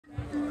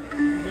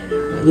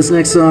This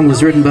next song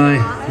was written by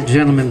a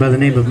gentleman by the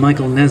name of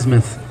Michael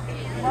Nesmith.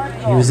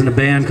 He was in a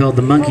band called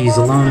the Monkees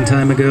a long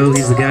time ago.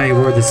 He's the guy who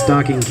wore the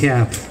stocking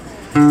cap.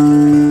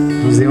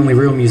 He's the only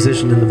real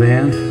musician in the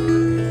band.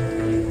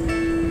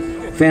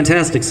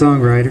 Fantastic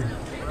songwriter.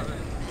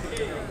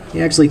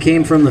 He actually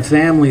came from the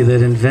family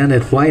that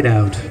invented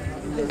whiteout.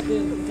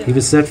 He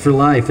was set for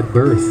life at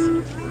birth.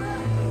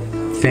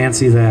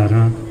 Fancy that,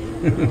 huh?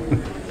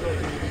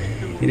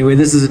 Anyway,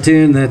 this is a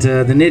tune that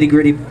the Nitty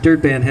Gritty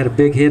Dirt Band had a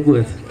big hit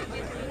with.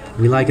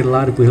 We like it a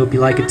lot. We hope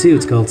you like it too.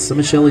 It's called Some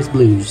of Shelly's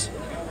Blues.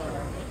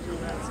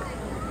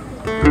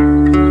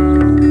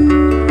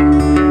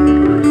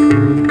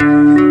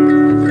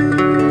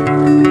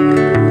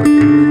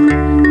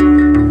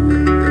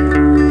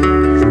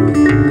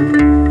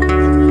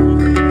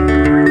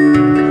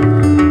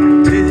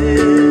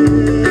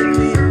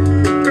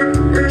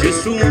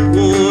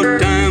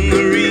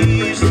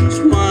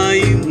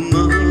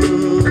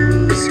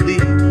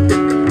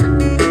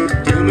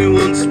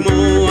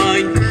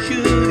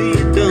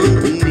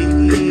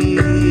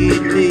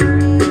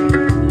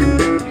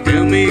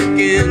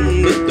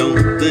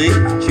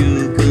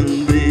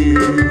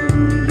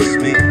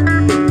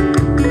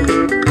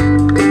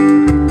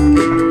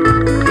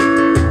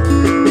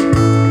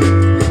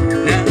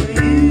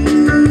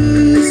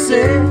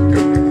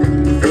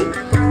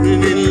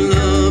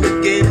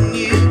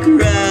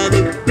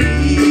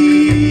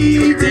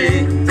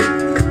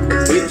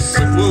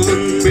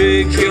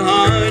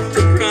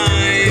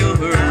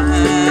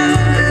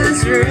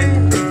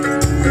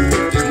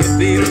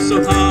 So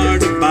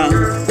hard about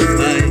the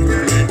life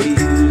that you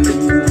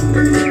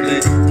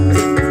live.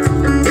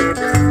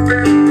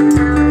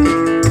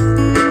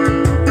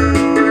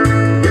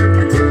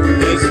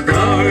 As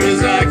far as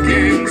I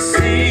can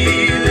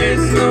see,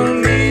 there's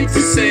no need to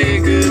say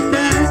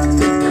goodbye.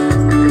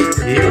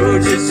 You're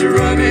just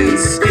running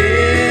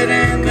scared,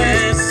 and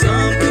there's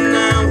something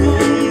I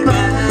won't buy.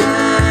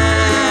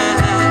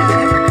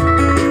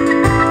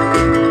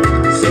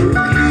 So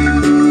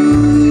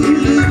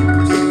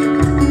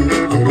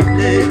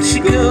she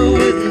go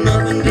with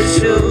nothing to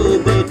show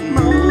but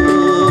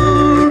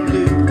more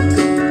blues.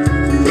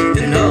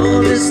 And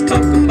all this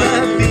talk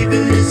about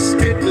leaving is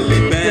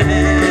strictly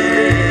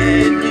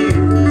bad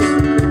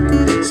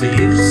news. So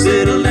you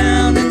settle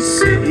down and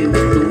stay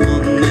with the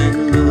one that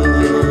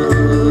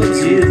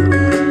loves you.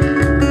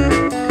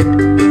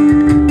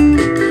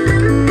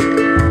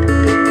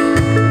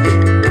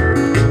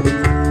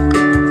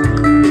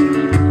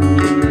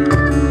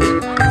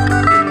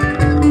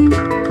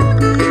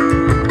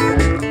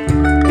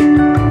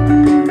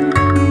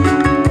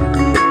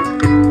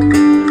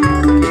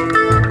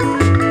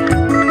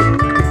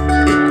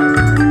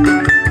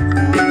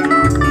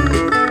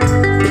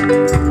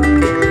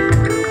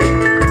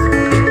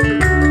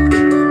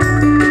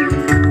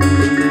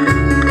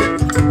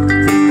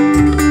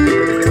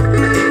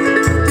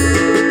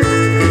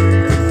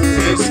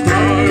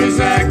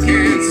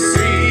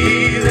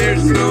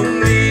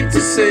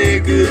 Say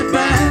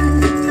goodbye.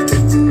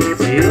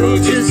 You're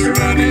just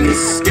running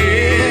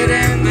scared,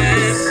 and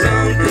there's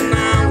something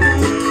I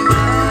won't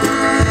buy.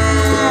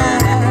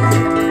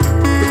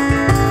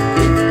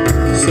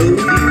 So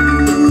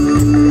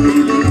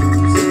you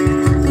lose.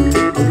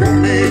 I won't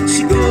let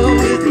you go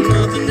with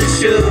nothing to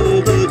show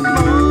but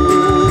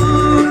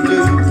more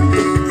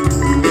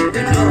blues.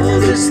 And all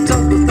this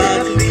talk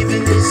about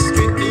leaving is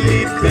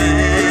strictly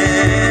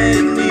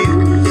bad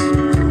news.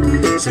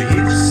 So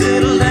you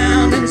settle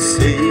down and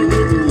stay with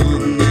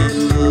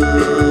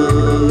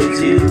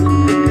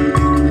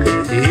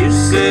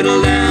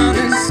settle down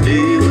and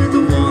stay with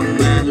the one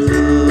that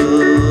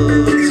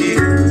loves you.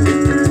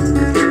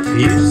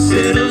 You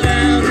settle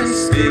down and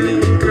stay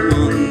with the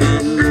one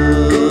that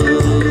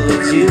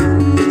loves you.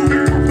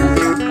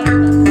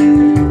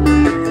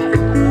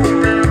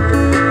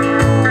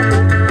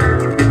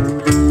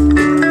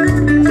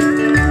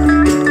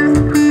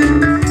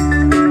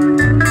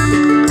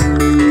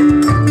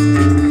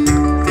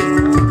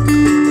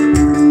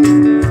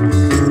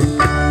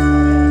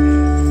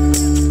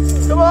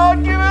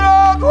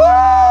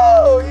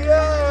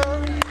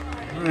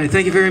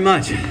 Thank you very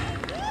much.